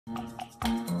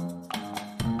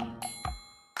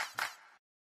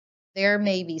There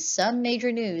may be some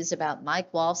major news about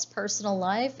Mike Wolfe's personal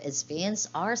life as fans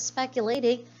are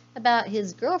speculating about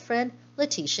his girlfriend,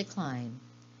 Leticia Cline.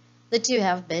 The two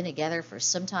have been together for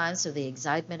some time, so the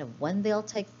excitement of when they'll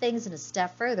take things in a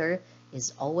step further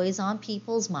is always on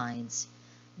people's minds.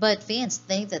 But fans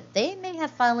think that they may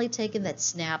have finally taken that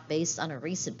snap based on a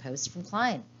recent post from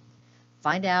Cline.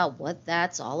 Find out what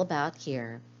that's all about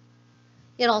here.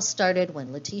 It all started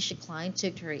when Leticia Cline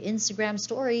took to her Instagram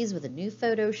stories with a new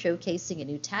photo showcasing a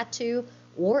new tattoo,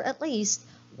 or at least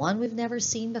one we've never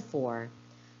seen before.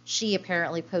 She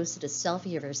apparently posted a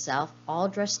selfie of herself all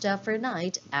dressed up for a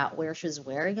night out where she was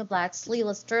wearing a black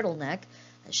sleeveless turtleneck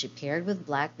that she paired with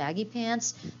black baggy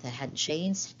pants that had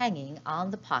chains hanging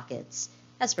on the pockets,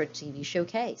 as per TV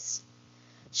showcase.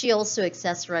 She also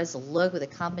accessorized the look with a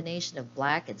combination of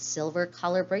black and silver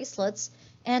color bracelets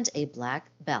and a black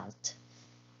belt.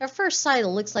 At first sight, it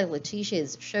looks like Leticia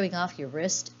is showing off her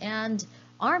wrist and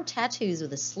arm tattoos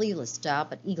with a sleeveless top,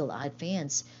 but eagle-eyed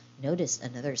fans noticed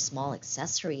another small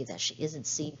accessory that she isn't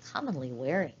seen commonly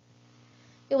wearing.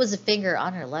 It was a finger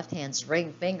on her left hand's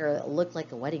ring finger that looked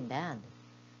like a wedding band.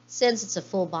 Since it's a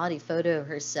full-body photo of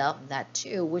herself, and that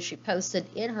too, which she posted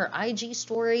in her IG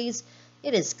stories,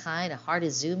 it is kind of hard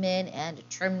to zoom in and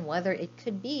determine whether it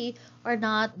could be or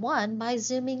not one by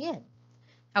zooming in.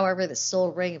 However, the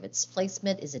sole ring of its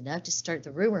placement is enough to start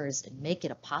the rumors and make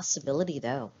it a possibility,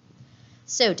 though.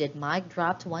 So, did Mike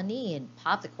drop to one knee and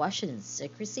pop the question in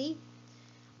secrecy?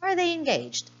 Are they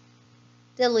engaged?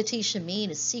 Did Leticia mean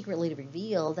to secretly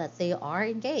reveal that they are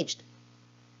engaged?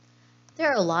 There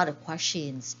are a lot of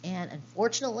questions and,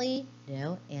 unfortunately,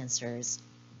 no answers.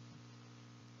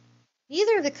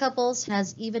 Neither of the couples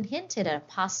has even hinted at a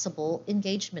possible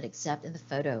engagement except in the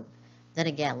photo. Then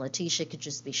again, Leticia could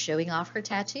just be showing off her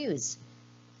tattoos.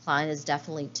 Cline has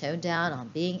definitely toned down on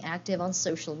being active on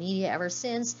social media ever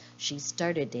since she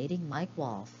started dating Mike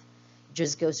Wolfe. It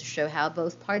just goes to show how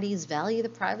both parties value the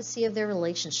privacy of their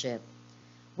relationship.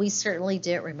 We certainly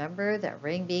didn't remember that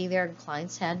ring being there in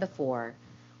Cline's hand before.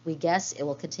 We guess it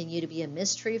will continue to be a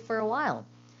mystery for a while.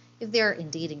 If they are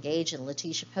indeed engaged and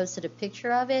Leticia posted a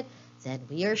picture of it, then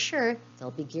we are sure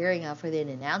they'll be gearing up for the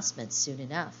announcement soon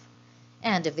enough.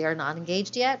 And if they are not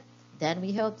engaged yet, then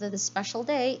we hope that the special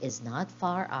day is not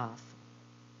far off.